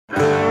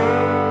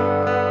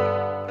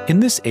In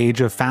this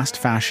age of fast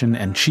fashion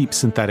and cheap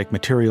synthetic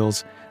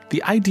materials,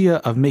 the idea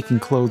of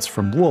making clothes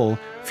from wool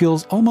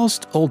feels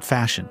almost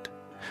old-fashioned.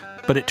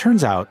 But it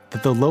turns out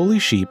that the lowly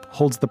sheep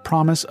holds the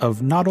promise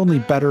of not only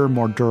better,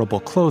 more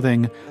durable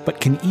clothing, but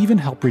can even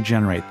help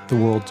regenerate the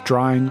world's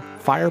drying,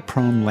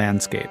 fire-prone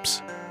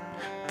landscapes.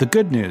 The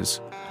good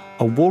news,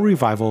 a wool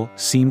revival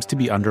seems to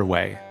be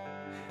underway.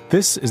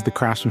 This is the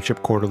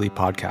Craftsmanship Quarterly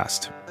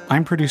podcast.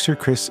 I'm producer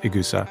Chris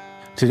Igusa.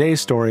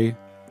 Today's story,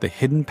 The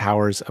Hidden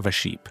Powers of a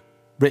Sheep,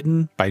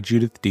 written by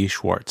Judith D.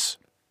 Schwartz.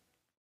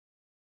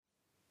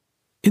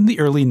 In the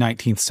early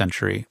 19th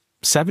century,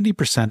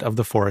 70% of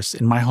the forests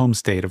in my home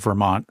state of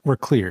Vermont were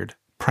cleared,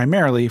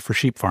 primarily for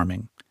sheep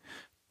farming.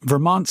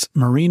 Vermont's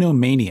merino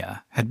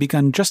mania had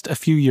begun just a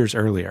few years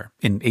earlier,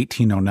 in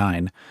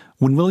 1809,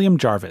 when William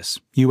Jarvis,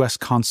 U.S.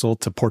 consul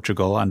to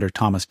Portugal under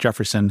Thomas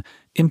Jefferson,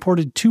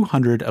 imported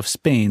 200 of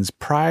Spain's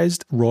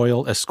prized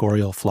Royal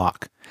Escorial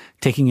flock,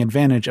 taking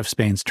advantage of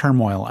Spain's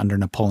turmoil under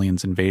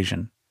Napoleon's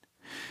invasion.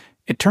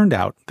 It turned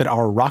out that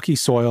our rocky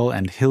soil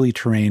and hilly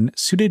terrain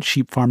suited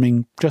sheep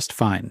farming just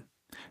fine.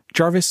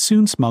 Jarvis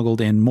soon smuggled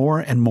in more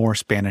and more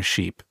Spanish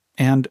sheep,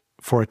 and,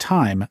 for a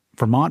time,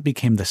 Vermont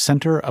became the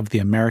center of the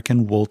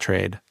American wool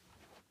trade.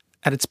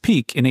 At its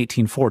peak in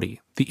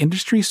 1840, the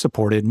industry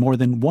supported more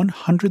than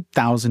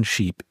 100,000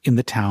 sheep in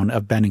the town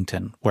of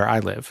Bennington, where I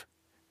live.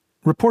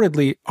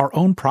 Reportedly, our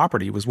own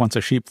property was once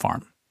a sheep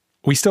farm.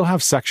 We still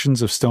have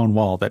sections of stone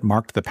wall that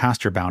marked the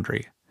pasture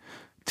boundary.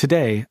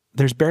 Today,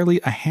 there's barely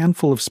a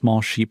handful of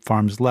small sheep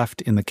farms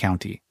left in the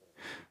county.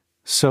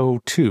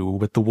 So, too,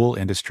 with the wool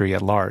industry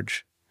at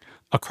large.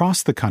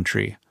 Across the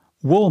country,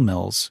 wool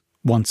mills,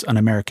 once an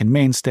American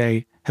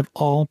mainstay, have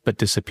all but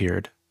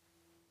disappeared.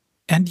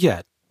 And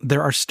yet,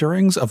 there are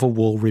stirrings of a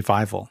wool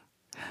revival.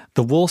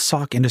 The wool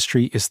sock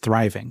industry is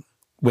thriving.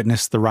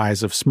 Witness the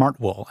rise of Smart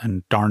Wool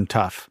and Darn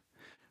Tough.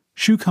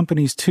 Shoe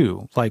companies,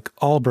 too, like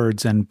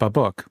Allbirds and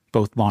Babuk,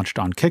 both launched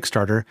on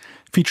Kickstarter,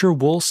 feature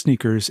wool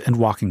sneakers and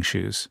walking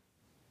shoes.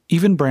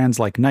 Even brands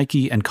like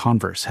Nike and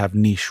Converse have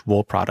niche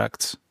wool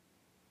products.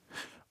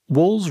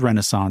 Wool's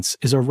renaissance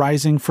is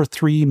arising for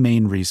three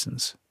main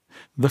reasons.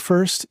 The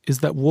first is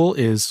that wool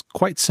is,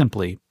 quite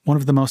simply, one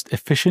of the most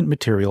efficient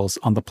materials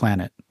on the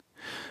planet.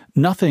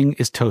 Nothing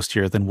is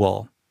toastier than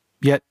wool,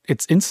 yet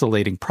its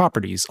insulating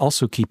properties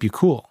also keep you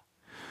cool.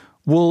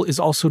 Wool is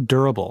also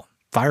durable,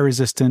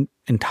 fire-resistant,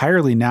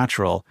 entirely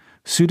natural,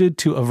 suited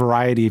to a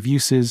variety of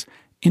uses,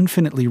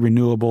 infinitely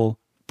renewable,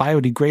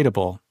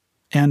 biodegradable,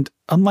 and,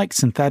 unlike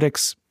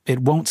synthetics, it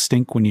won't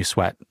stink when you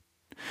sweat.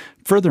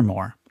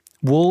 Furthermore,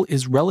 wool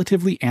is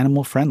relatively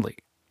animal-friendly,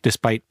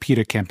 despite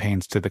PETA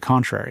campaigns to the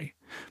contrary.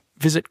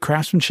 Visit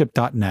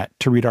craftsmanship.net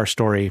to read our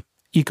story,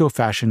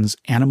 Eco-Fashion's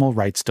Animal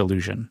Rights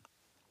Delusion.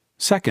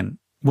 Second,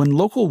 when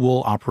local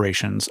wool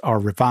operations are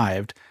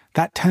revived,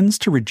 that tends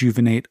to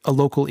rejuvenate a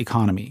local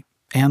economy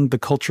and the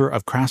culture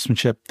of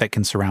craftsmanship that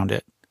can surround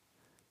it.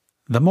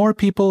 The more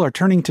people are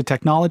turning to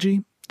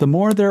technology, the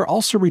more they're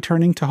also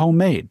returning to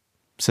homemade,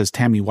 says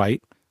Tammy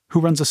White, who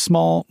runs a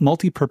small,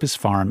 multi-purpose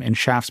farm in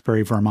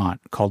Shaftesbury,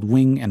 Vermont called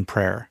Wing and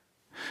Prayer.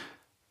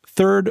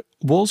 Third,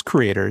 wool's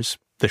creators,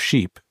 the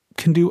sheep,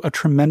 can do a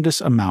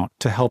tremendous amount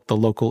to help the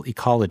local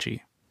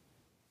ecology.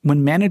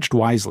 When managed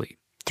wisely,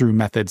 through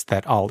methods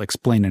that I'll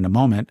explain in a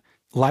moment,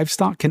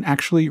 livestock can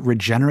actually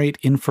regenerate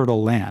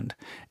infertile land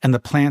and the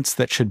plants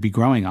that should be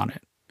growing on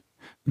it.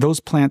 Those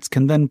plants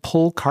can then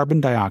pull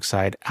carbon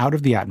dioxide out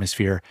of the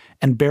atmosphere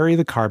and bury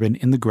the carbon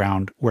in the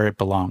ground where it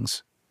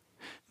belongs.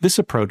 This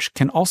approach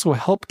can also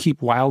help keep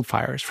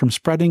wildfires from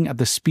spreading at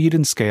the speed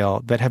and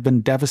scale that have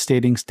been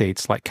devastating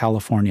states like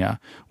California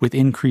with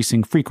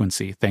increasing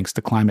frequency thanks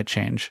to climate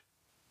change.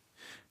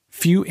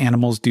 Few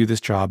animals do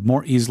this job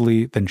more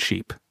easily than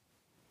sheep.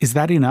 Is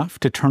that enough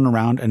to turn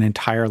around an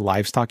entire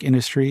livestock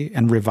industry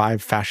and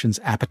revive fashion's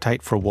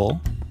appetite for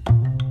wool?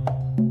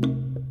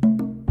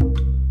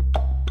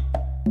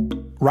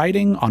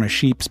 Riding on a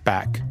sheep's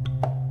back.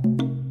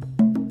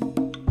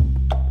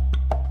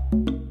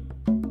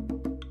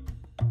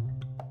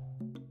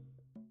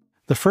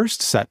 The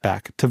first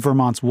setback to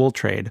Vermont's wool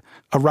trade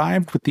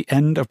arrived with the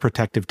end of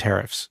protective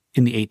tariffs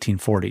in the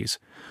 1840s,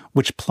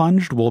 which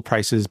plunged wool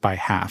prices by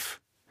half.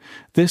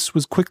 This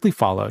was quickly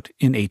followed,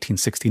 in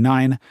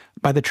 1869,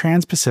 by the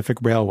Trans-Pacific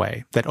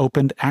Railway that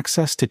opened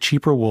access to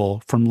cheaper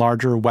wool from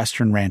larger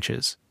western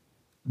ranches.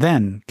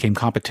 Then came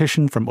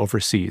competition from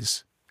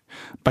overseas.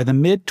 By the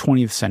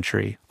mid-20th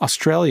century,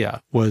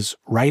 Australia was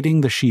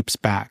riding the sheep's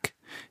back,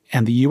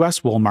 and the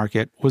U.S. wool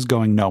market was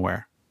going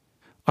nowhere.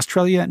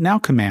 Australia now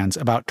commands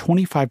about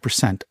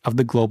 25% of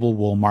the global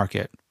wool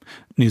market.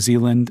 New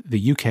Zealand,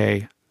 the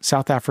UK,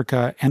 South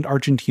Africa, and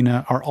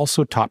Argentina are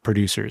also top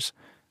producers.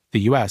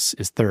 The U.S.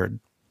 is third.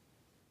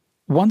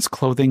 Once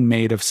clothing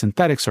made of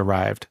synthetics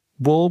arrived,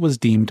 wool was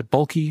deemed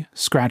bulky,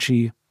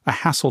 scratchy, a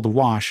hassle to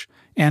wash,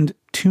 and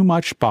too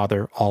much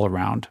bother all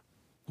around.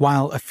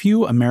 While a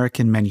few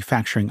American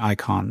manufacturing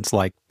icons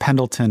like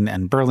Pendleton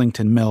and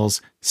Burlington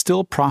Mills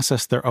still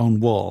process their own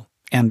wool,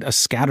 and a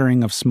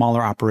scattering of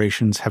smaller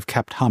operations have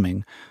kept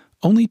humming,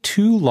 Only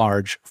two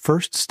large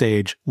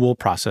first-stage wool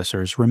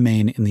processors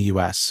remain in the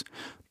U.S.,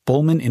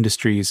 Bowman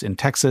Industries in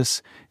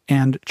Texas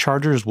and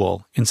Chargers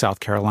Wool in South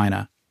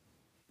Carolina.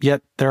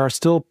 Yet there are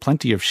still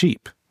plenty of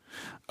sheep.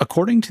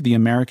 According to the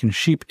American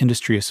Sheep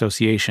Industry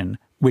Association,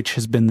 which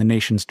has been the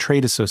nation's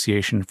trade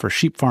association for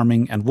sheep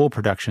farming and wool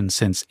production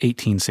since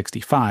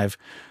 1865,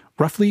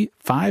 roughly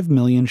 5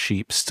 million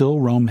sheep still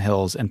roam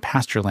hills and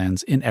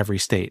pasturelands in every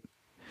state.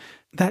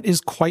 That is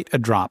quite a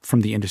drop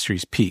from the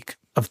industry's peak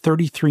of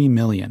 33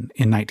 million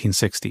in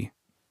 1960.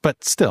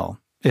 But still,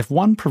 if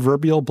one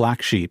proverbial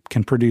black sheep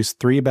can produce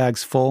 3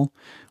 bags full,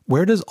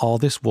 where does all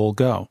this wool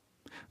go?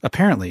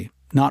 Apparently,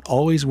 not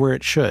always where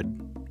it should,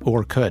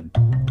 or could.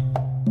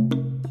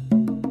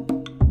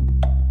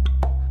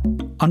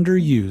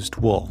 Underused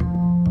wool.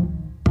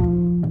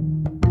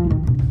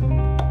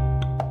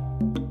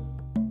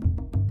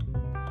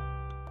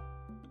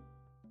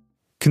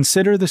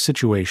 Consider the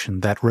situation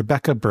that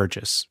Rebecca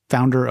Burgess,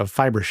 founder of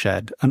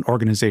FiberShed, an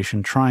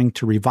organization trying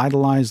to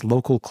revitalize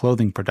local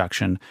clothing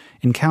production,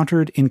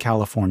 encountered in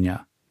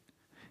California.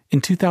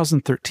 In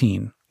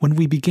 2013, when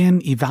we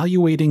began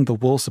evaluating the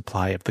wool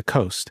supply of the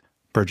coast,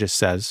 Burgess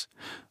says,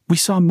 we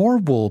saw more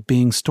wool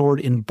being stored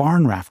in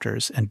barn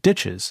rafters and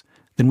ditches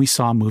than we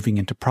saw moving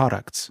into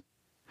products.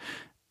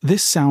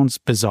 This sounds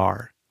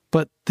bizarre,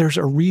 but there's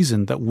a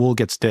reason that wool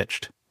gets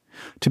ditched.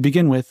 To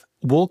begin with,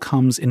 wool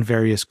comes in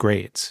various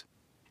grades.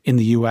 In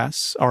the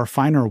U.S., our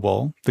finer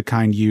wool, the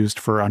kind used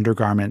for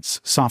undergarments,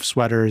 soft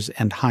sweaters,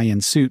 and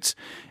high-end suits,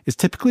 is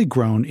typically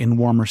grown in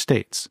warmer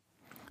states.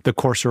 The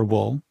coarser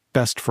wool,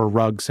 best for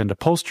rugs and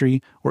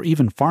upholstery, or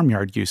even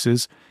farmyard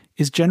uses,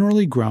 is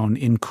generally grown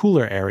in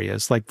cooler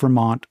areas like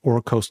Vermont or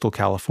coastal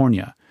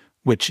California,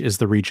 which is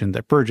the region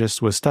that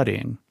Burgess was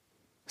studying.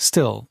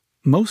 Still,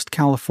 most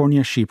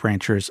California sheep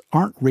ranchers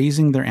aren't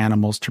raising their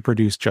animals to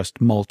produce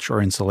just mulch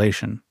or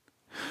insulation.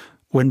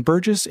 When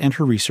Burgess and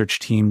her research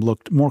team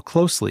looked more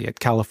closely at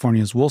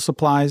California's wool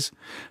supplies,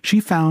 she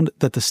found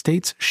that the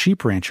state's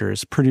sheep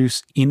ranchers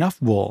produce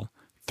enough wool,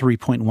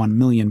 3.1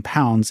 million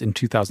pounds in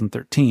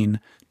 2013,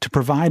 to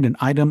provide an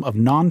item of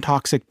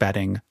non-toxic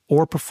bedding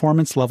or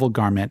performance-level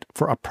garment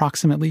for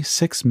approximately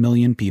 6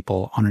 million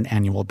people on an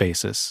annual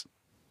basis.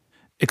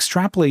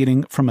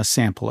 Extrapolating from a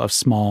sample of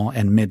small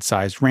and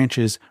mid-sized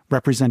ranches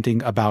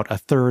representing about a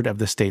third of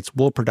the state's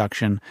wool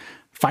production,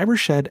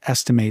 FiberShed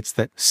estimates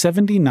that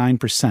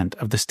 79%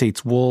 of the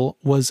state's wool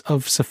was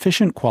of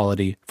sufficient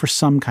quality for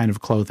some kind of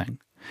clothing.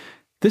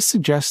 This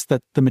suggests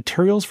that the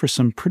materials for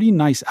some pretty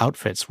nice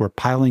outfits were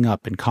piling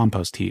up in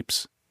compost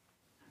heaps.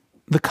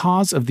 The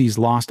cause of these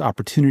lost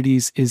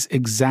opportunities is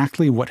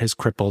exactly what has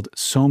crippled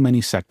so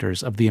many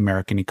sectors of the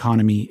American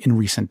economy in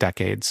recent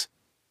decades: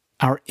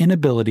 our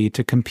inability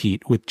to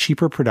compete with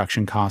cheaper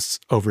production costs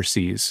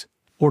overseas,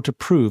 or to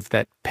prove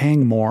that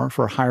paying more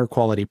for higher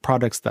quality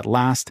products that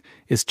last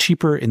is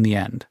cheaper in the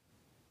end.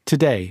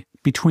 Today,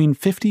 between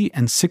 50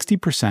 and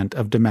 60%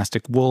 of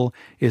domestic wool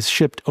is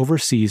shipped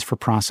overseas for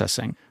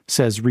processing,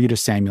 says Rita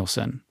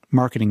Samuelson,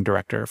 marketing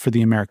director for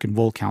the American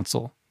Wool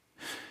Council.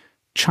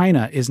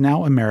 China is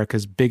now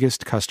America's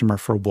biggest customer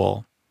for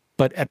wool,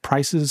 but at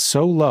prices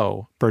so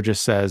low, Burgess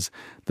says,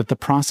 that the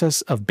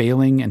process of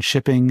baling and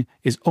shipping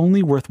is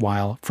only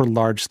worthwhile for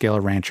large-scale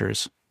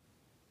ranchers.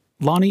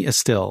 Lonnie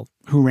Estill,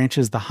 who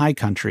ranches the high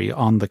country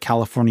on the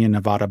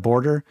California-Nevada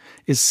border,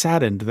 is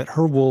saddened that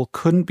her wool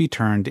couldn't be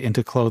turned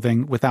into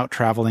clothing without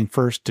traveling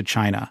first to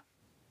China.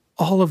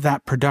 All of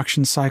that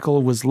production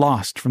cycle was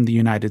lost from the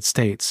United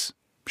States,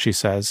 she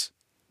says.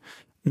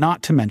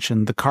 Not to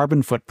mention the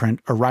carbon footprint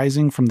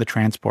arising from the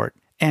transport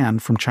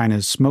and from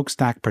China's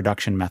smokestack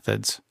production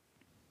methods.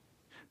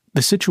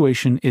 The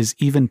situation is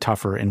even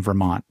tougher in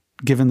Vermont,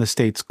 given the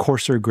state's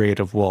coarser grade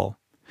of wool.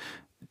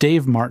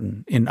 Dave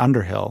Martin in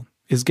Underhill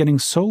is getting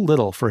so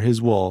little for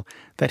his wool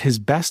that his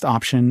best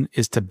option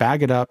is to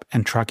bag it up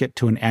and truck it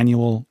to an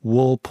annual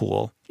wool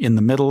pool in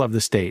the middle of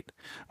the state,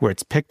 where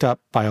it's picked up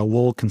by a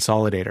wool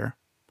consolidator.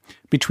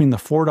 Between the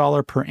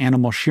 $4 per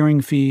animal shearing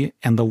fee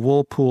and the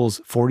wool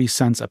pool's 40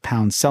 cents a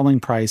pound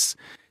selling price,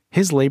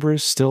 his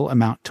labors still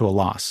amount to a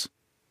loss.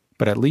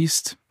 But at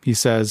least, he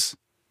says,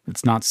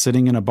 it's not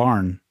sitting in a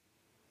barn.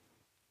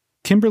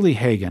 Kimberly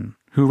Hagan,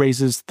 who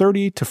raises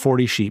 30 to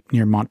 40 sheep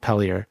near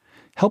Montpelier,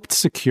 helped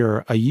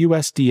secure a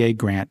USDA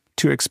grant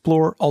to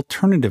explore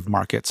alternative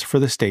markets for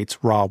the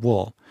state's raw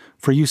wool,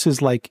 for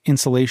uses like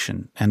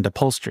insulation and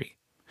upholstery.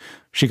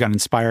 She got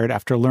inspired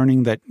after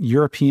learning that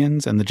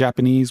Europeans and the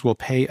Japanese will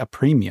pay a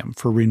premium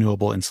for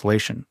renewable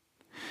insulation.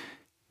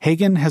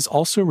 Hagan has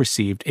also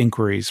received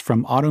inquiries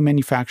from auto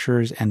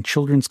manufacturers and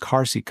children's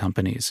car seat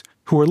companies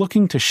who are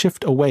looking to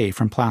shift away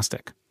from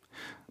plastic.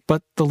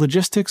 But the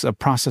logistics of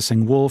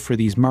processing wool for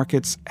these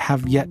markets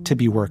have yet to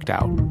be worked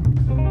out.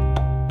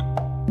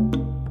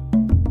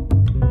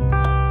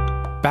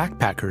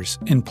 Backpackers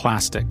in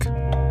plastic.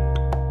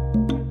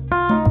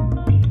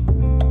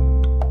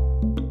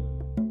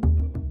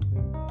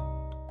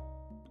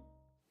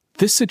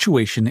 This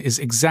situation is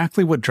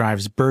exactly what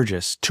drives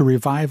Burgess to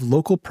revive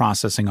local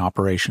processing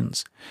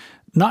operations,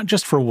 not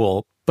just for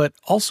wool, but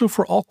also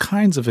for all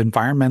kinds of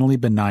environmentally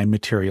benign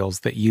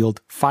materials that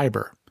yield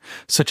fiber,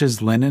 such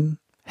as linen,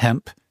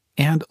 hemp,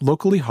 and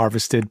locally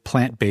harvested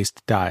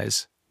plant-based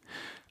dyes.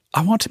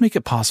 I want to make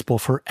it possible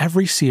for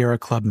every Sierra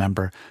Club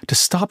member to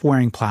stop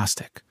wearing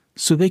plastic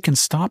so they can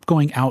stop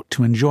going out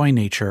to enjoy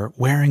nature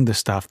wearing the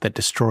stuff that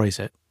destroys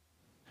it.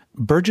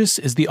 Burgess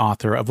is the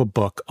author of a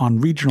book on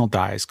regional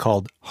dyes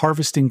called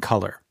Harvesting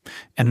Color,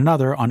 and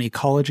another on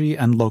ecology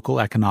and local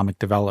economic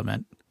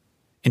development.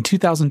 In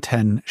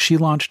 2010, she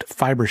launched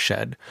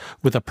FiberShed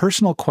with a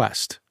personal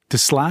quest to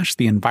slash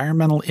the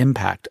environmental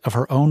impact of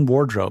her own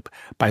wardrobe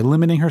by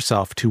limiting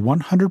herself to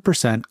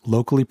 100%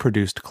 locally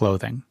produced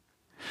clothing.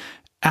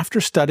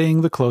 After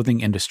studying the clothing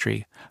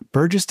industry,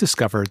 Burgess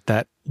discovered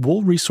that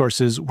wool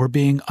resources were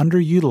being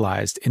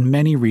underutilized in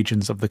many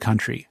regions of the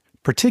country,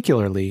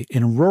 particularly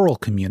in rural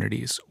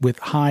communities with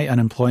high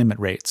unemployment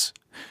rates.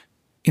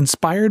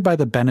 Inspired by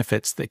the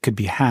benefits that could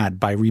be had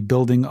by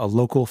rebuilding a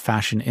local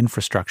fashion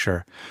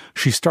infrastructure,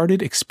 she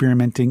started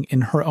experimenting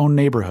in her own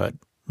neighborhood,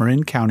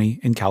 Marin County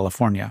in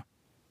California.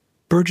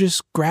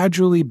 Burgess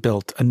gradually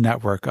built a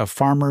network of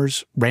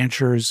farmers,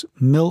 ranchers,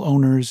 mill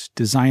owners,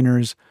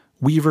 designers,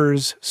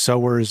 weavers,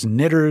 sewers,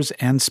 knitters,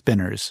 and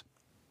spinners.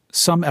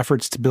 Some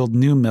efforts to build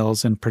new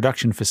mills and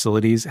production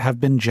facilities have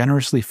been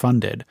generously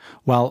funded,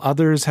 while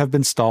others have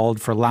been stalled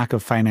for lack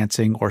of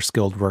financing or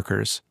skilled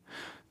workers.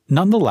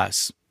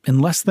 Nonetheless, in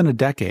less than a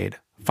decade,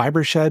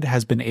 FiberShed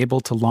has been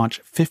able to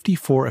launch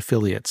 54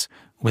 affiliates,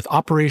 with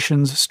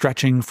operations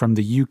stretching from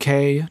the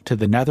UK to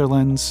the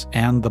Netherlands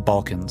and the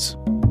Balkans.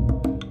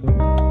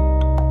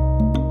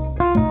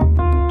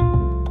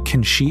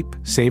 Can sheep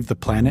save the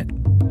planet?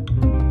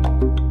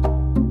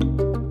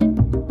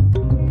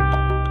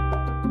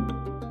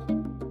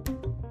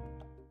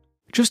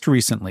 Just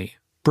recently,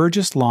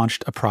 Burgess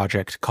launched a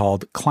project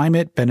called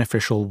Climate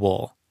Beneficial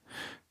Wool.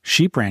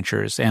 Sheep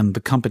ranchers and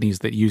the companies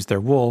that use their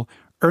wool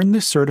earn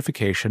this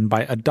certification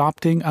by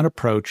adopting an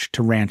approach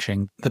to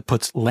ranching that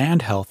puts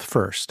land health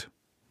first.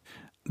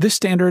 This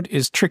standard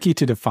is tricky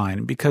to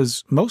define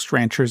because most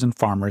ranchers and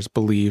farmers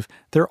believe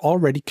they're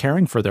already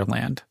caring for their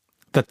land,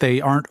 that they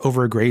aren't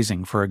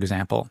overgrazing, for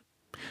example.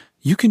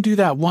 You can do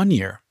that one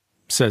year,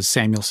 says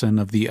Samuelson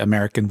of the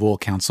American Wool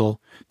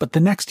Council, but the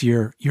next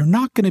year, you're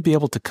not going to be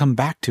able to come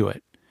back to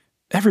it.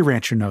 Every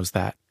rancher knows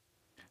that.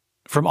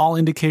 From all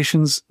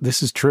indications,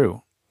 this is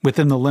true,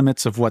 within the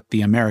limits of what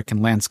the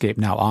American landscape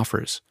now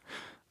offers.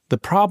 The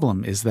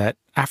problem is that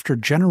after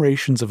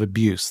generations of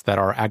abuse that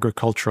our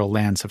agricultural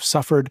lands have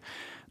suffered,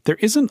 there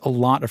isn't a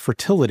lot of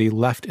fertility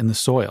left in the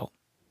soil,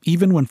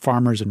 even when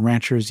farmers and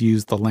ranchers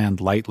use the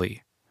land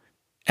lightly.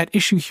 At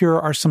issue here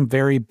are some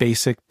very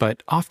basic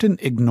but often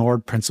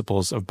ignored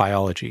principles of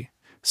biology.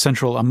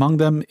 Central among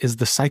them is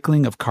the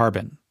cycling of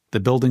carbon, the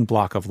building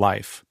block of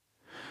life.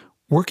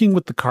 Working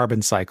with the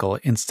carbon cycle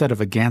instead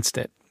of against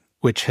it,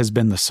 which has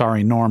been the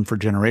sorry norm for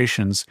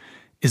generations,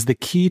 is the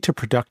key to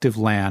productive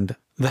land,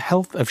 the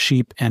health of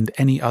sheep and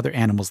any other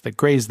animals that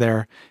graze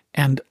there,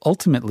 and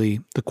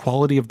ultimately the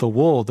quality of the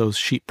wool those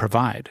sheep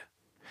provide.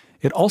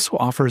 It also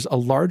offers a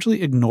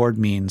largely ignored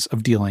means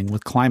of dealing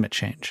with climate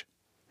change.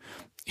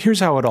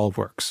 Here's how it all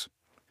works.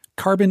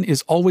 Carbon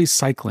is always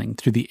cycling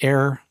through the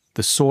air,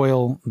 the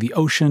soil, the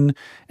ocean,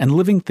 and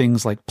living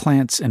things like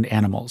plants and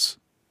animals,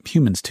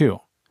 humans too.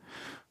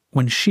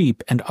 When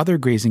sheep and other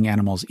grazing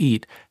animals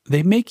eat,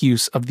 they make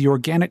use of the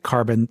organic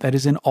carbon that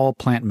is in all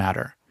plant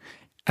matter.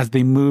 As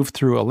they move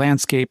through a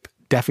landscape,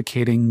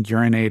 defecating,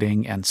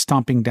 urinating, and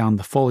stomping down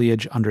the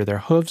foliage under their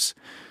hooves,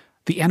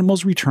 the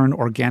animals return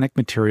organic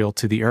material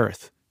to the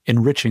earth,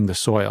 enriching the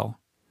soil.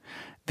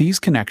 These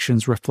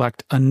connections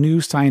reflect a new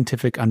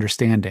scientific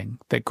understanding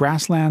that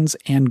grasslands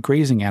and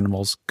grazing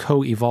animals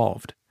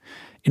co-evolved.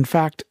 In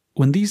fact,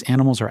 when these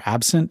animals are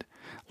absent,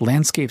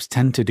 landscapes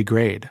tend to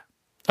degrade,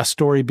 a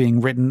story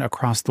being written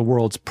across the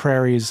world's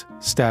prairies,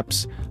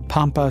 steppes,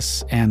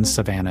 pampas, and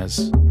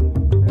savannas.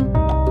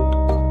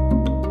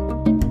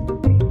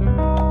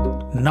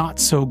 Not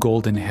so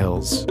golden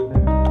hills.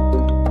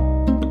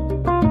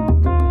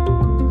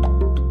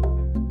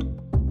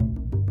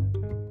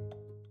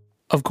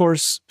 Of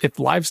course, if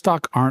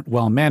livestock aren't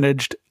well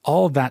managed,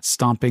 all of that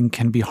stomping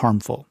can be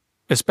harmful,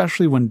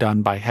 especially when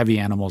done by heavy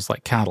animals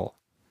like cattle.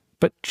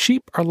 But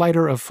sheep are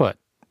lighter of foot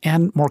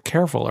and more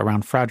careful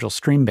around fragile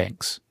stream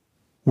banks.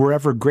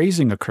 Wherever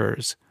grazing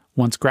occurs,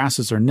 once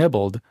grasses are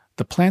nibbled,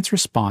 the plant's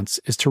response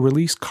is to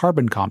release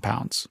carbon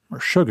compounds, or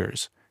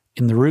sugars,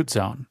 in the root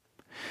zone.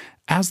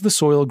 As the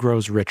soil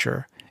grows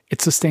richer,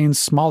 it sustains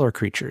smaller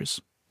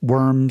creatures,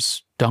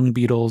 worms, dung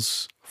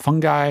beetles,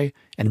 fungi,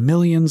 and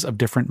millions of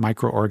different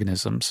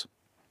microorganisms.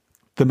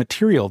 The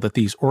material that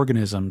these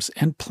organisms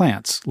and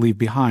plants leave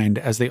behind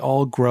as they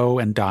all grow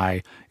and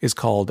die is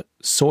called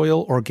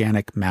soil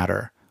organic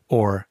matter,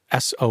 or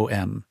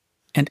SOM,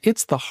 and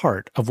it's the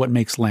heart of what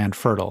makes land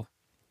fertile.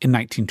 In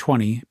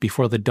 1920,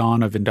 before the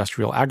dawn of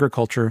industrial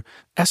agriculture,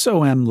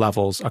 SOM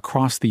levels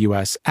across the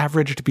U.S.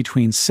 averaged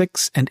between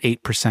 6 and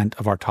 8%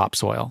 of our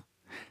topsoil.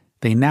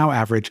 They now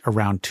average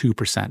around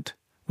 2%,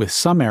 with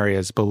some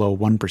areas below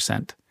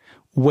 1%,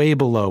 way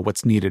below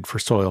what's needed for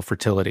soil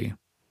fertility.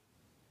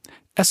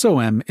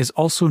 SOM is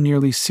also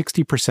nearly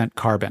 60%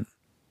 carbon.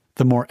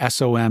 The more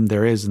SOM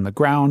there is in the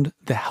ground,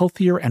 the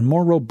healthier and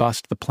more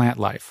robust the plant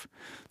life.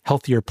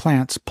 Healthier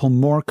plants pull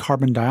more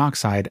carbon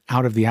dioxide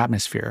out of the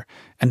atmosphere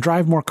and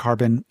drive more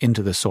carbon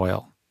into the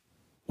soil.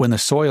 When the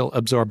soil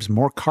absorbs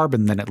more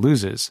carbon than it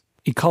loses,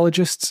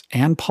 ecologists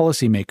and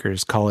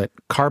policymakers call it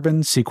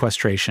carbon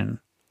sequestration.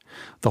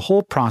 The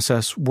whole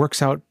process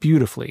works out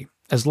beautifully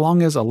as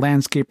long as a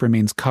landscape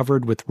remains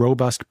covered with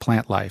robust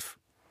plant life.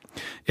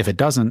 If it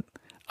doesn't,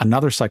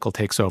 another cycle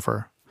takes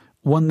over,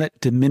 one that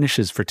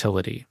diminishes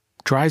fertility,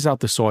 dries out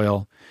the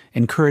soil,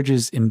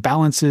 encourages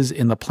imbalances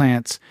in the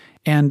plants,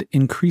 and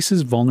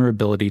increases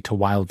vulnerability to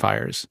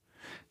wildfires.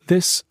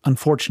 This,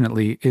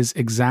 unfortunately, is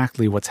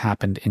exactly what's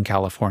happened in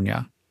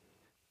California.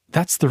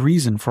 That's the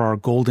reason for our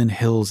golden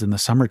hills in the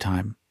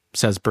summertime,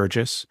 says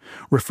Burgess,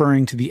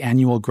 referring to the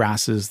annual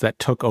grasses that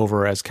took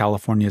over as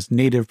California's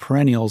native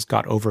perennials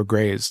got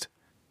overgrazed.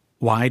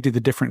 Why do the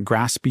different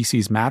grass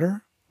species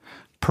matter?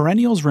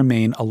 Perennials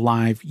remain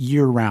alive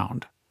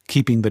year-round,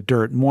 keeping the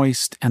dirt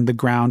moist and the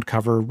ground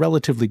cover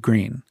relatively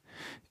green.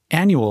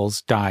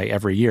 Annuals die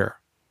every year,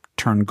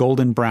 turn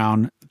golden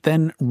brown,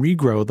 then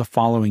regrow the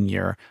following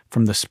year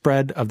from the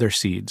spread of their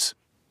seeds.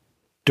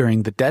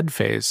 During the dead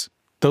phase,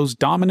 those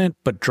dominant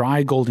but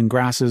dry golden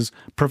grasses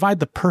provide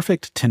the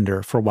perfect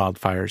tinder for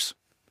wildfires.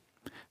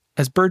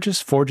 As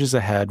Burgess forges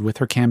ahead with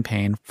her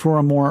campaign for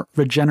a more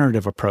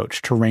regenerative approach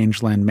to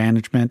rangeland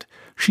management,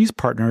 she's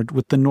partnered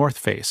with the North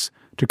Face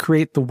to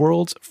create the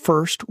world's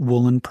first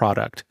woolen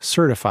product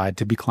certified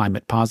to be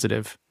climate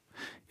positive.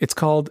 It's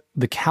called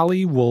the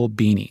Cali Wool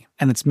Beanie,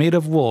 and it's made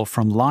of wool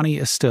from Lonnie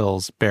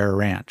Estille's Bear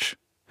Ranch.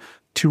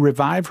 To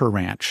revive her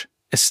ranch,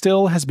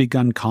 Estille has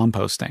begun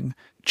composting,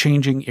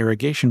 changing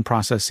irrigation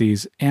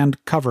processes,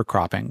 and cover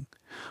cropping.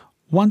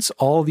 Once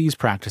all these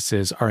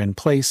practices are in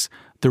place,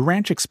 the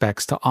ranch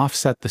expects to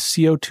offset the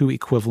CO2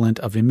 equivalent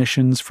of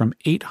emissions from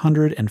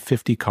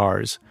 850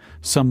 cars,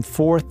 some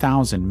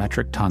 4,000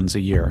 metric tons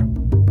a year.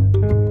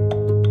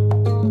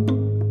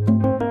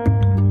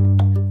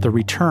 The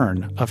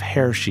return of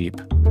hair sheep.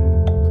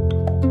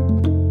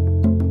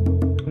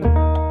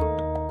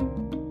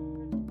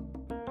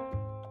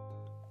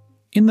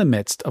 In the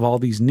midst of all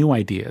these new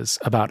ideas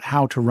about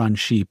how to run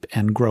sheep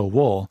and grow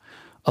wool,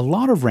 a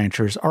lot of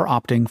ranchers are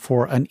opting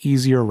for an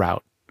easier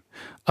route,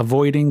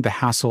 avoiding the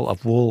hassle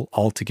of wool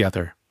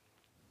altogether.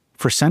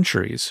 For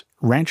centuries,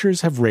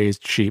 ranchers have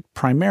raised sheep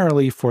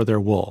primarily for their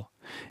wool,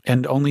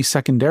 and only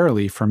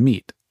secondarily for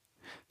meat.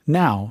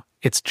 Now,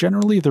 it's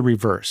generally the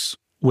reverse,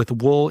 with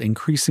wool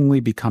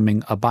increasingly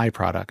becoming a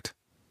byproduct.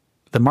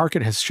 The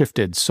market has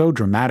shifted so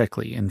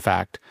dramatically, in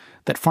fact,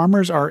 that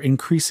farmers are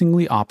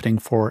increasingly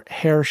opting for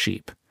hair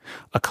sheep,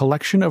 a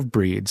collection of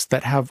breeds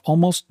that have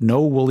almost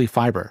no woolly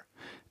fiber,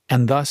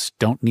 and thus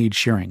don't need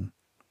shearing.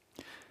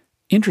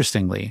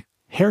 Interestingly,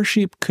 hair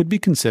sheep could be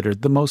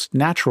considered the most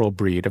natural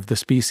breed of the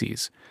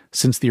species,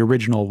 since the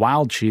original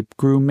wild sheep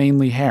grew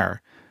mainly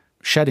hair,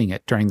 shedding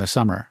it during the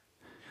summer.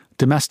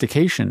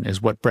 Domestication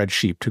is what bred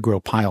sheep to grow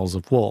piles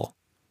of wool.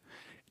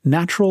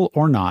 Natural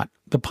or not,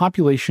 the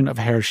population of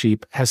hair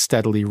sheep has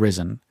steadily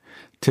risen.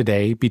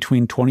 Today,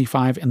 between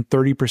 25 and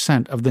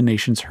 30% of the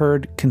nation's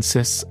herd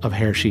consists of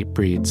hair sheep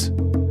breeds.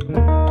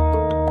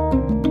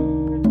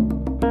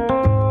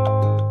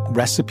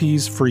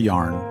 Recipes for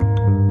yarn.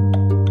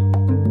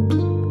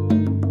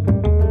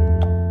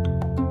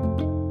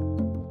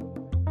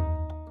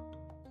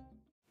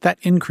 That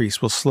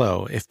increase will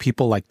slow if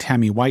people like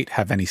Tammy White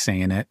have any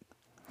say in it.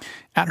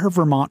 At her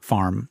Vermont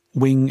farm,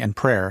 Wing and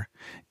Prayer,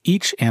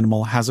 each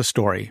animal has a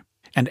story,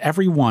 and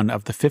every one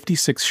of the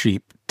 56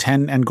 sheep,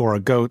 10 Angora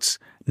goats,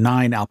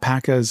 9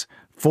 alpacas,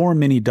 4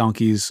 mini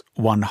donkeys,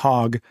 1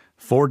 hog,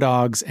 4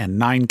 dogs, and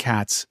 9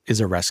 cats is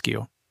a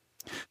rescue.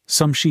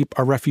 Some sheep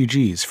are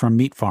refugees from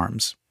meat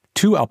farms.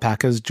 2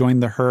 alpacas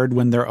joined the herd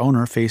when their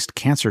owner faced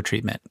cancer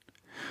treatment.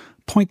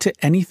 Point to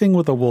anything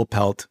with a wool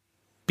pelt,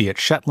 be it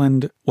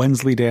Shetland,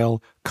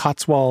 Wensleydale,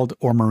 Cotswold,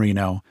 or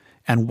Merino,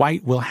 and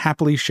White will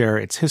happily share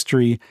its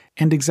history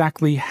and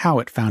exactly how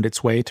it found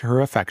its way to her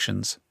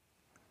affections.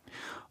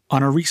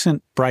 On a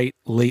recent, bright,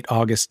 late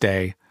August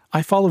day,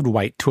 I followed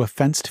White to a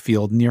fenced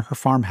field near her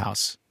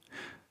farmhouse.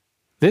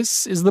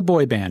 "This is the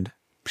boy band,"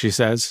 she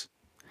says.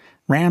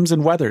 "Rams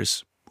and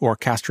wethers, or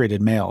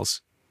castrated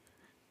males.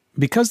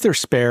 Because they're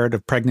spared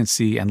of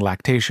pregnancy and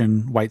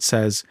lactation," White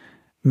says,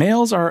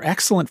 "males are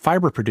excellent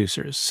fiber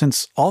producers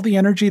since all the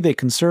energy they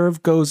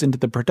conserve goes into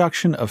the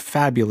production of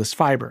fabulous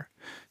fiber.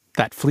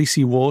 That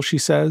fleecy wool," she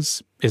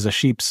says, "is a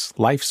sheep's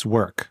life's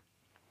work."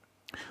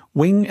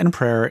 Wing and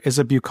Prayer is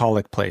a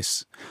bucolic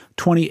place,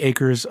 20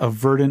 acres of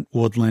verdant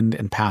woodland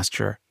and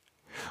pasture.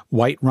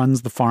 White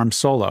runs the farm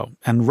solo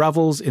and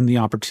revels in the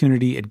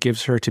opportunity it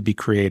gives her to be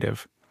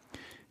creative.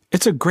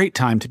 "It's a great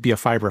time to be a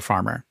fiber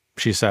farmer,"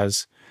 she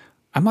says.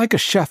 "I'm like a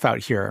chef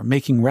out here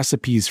making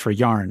recipes for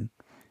yarn.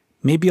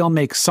 Maybe I'll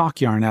make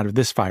sock yarn out of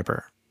this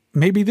fiber.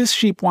 Maybe this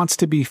sheep wants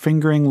to be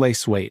fingering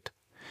lace weight."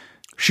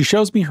 She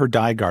shows me her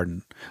dye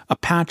garden, a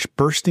patch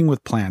bursting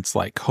with plants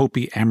like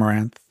Hopi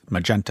amaranth,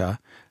 magenta,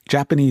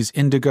 Japanese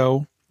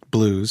indigo,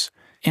 blues,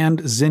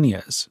 and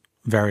zinnias,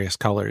 various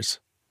colors.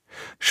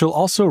 She'll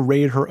also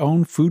raid her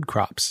own food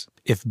crops.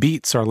 If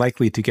beets are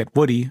likely to get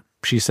woody,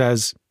 she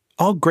says,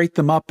 "I'll grate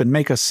them up and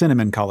make a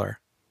cinnamon color."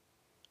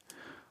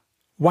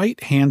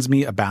 White hands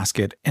me a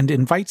basket and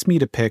invites me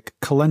to pick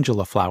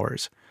calendula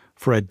flowers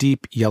for a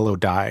deep yellow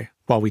dye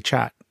while we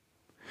chat.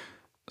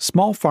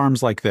 Small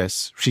farms like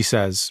this, she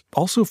says,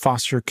 also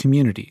foster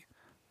community.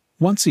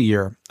 Once a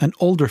year, an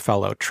older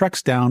fellow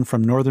treks down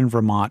from northern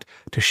Vermont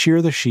to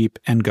shear the sheep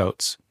and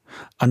goats.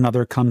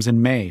 Another comes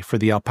in May for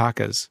the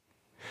alpacas.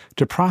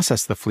 To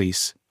process the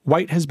fleece,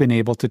 White has been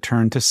able to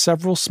turn to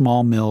several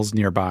small mills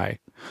nearby.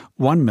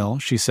 One mill,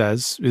 she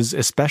says, is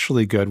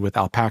especially good with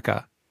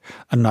alpaca.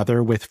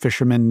 Another with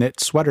fisherman knit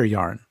sweater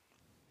yarn.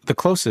 The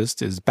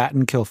closest is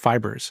Battenkill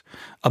Fibers,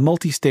 a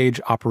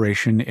multi-stage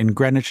operation in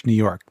Greenwich, New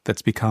York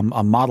that's become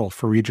a model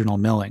for regional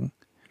milling.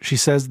 She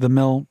says the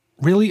mill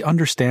really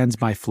understands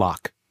my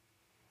flock.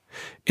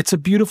 It's a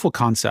beautiful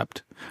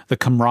concept, the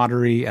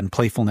camaraderie and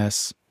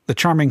playfulness, the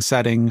charming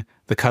setting,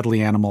 the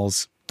cuddly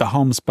animals, the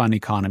homespun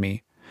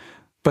economy.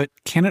 But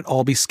can it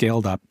all be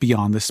scaled up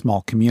beyond this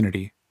small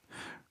community?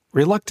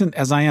 Reluctant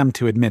as I am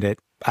to admit it,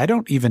 I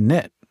don't even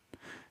knit.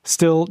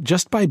 Still,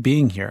 just by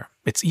being here,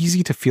 it's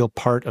easy to feel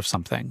part of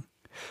something.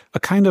 A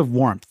kind of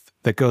warmth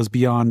that goes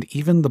beyond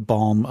even the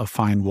balm of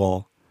fine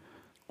wool.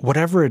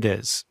 Whatever it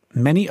is,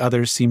 many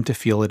others seem to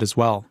feel it as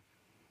well.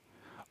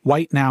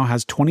 White now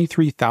has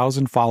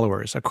 23,000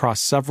 followers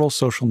across several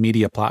social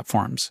media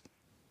platforms.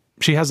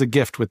 She has a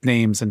gift with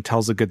names and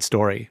tells a good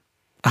story.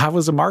 "I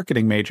was a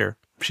marketing major,"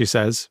 she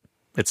says.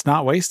 "It's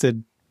not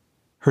wasted."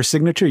 Her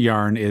signature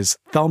yarn is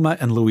Thelma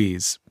and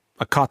Louise,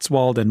 a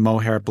Cotswold and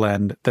mohair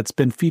blend that's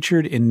been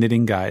featured in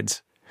knitting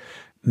guides.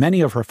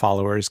 Many of her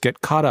followers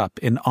get caught up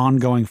in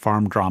ongoing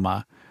farm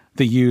drama.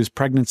 They use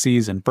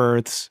pregnancies and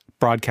births,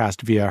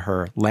 broadcast via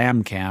her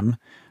lamb cam,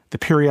 the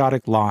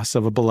periodic loss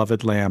of a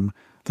beloved lamb,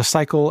 the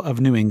cycle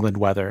of New England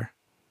weather.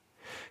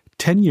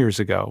 10 years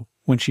ago,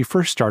 when she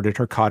first started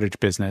her cottage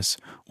business,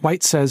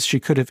 White says she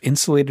could have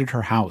insulated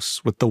her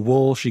house with the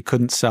wool she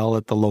couldn't sell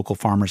at the local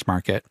farmer's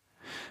market.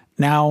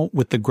 Now,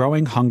 with the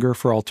growing hunger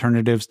for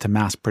alternatives to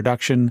mass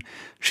production,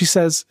 she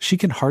says she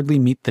can hardly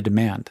meet the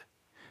demand.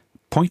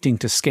 Pointing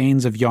to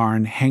skeins of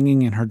yarn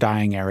hanging in her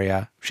dyeing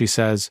area, she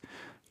says,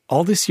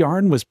 "All this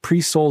yarn was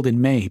pre-sold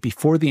in May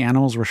before the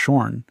animals were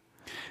shorn."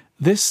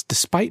 This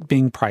despite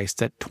being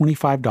priced at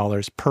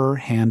 $25 per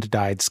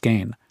hand-dyed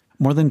skein,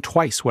 more than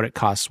twice what it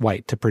costs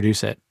White to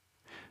produce it.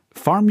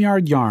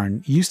 Farmyard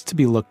yarn used to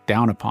be looked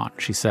down upon,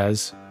 she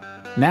says.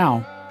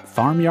 Now,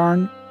 farm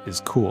yarn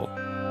is cool.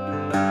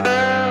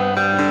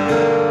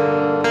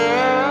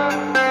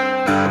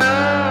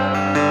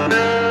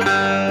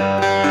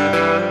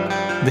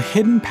 The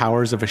Hidden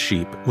Powers of a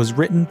Sheep was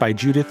written by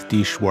Judith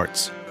D.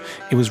 Schwartz.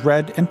 It was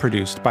read and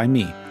produced by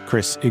me,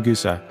 Chris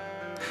Igusa.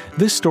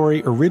 This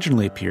story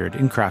originally appeared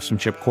in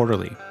Craftsmanship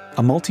Quarterly,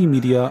 a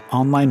multimedia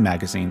online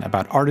magazine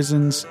about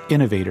artisans,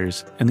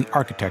 innovators, and the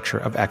architecture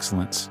of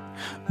excellence.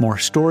 More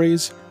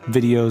stories,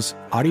 videos,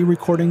 audio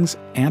recordings,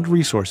 and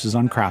resources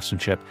on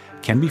craftsmanship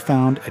can be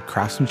found at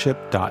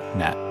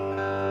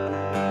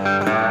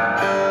craftsmanship.net.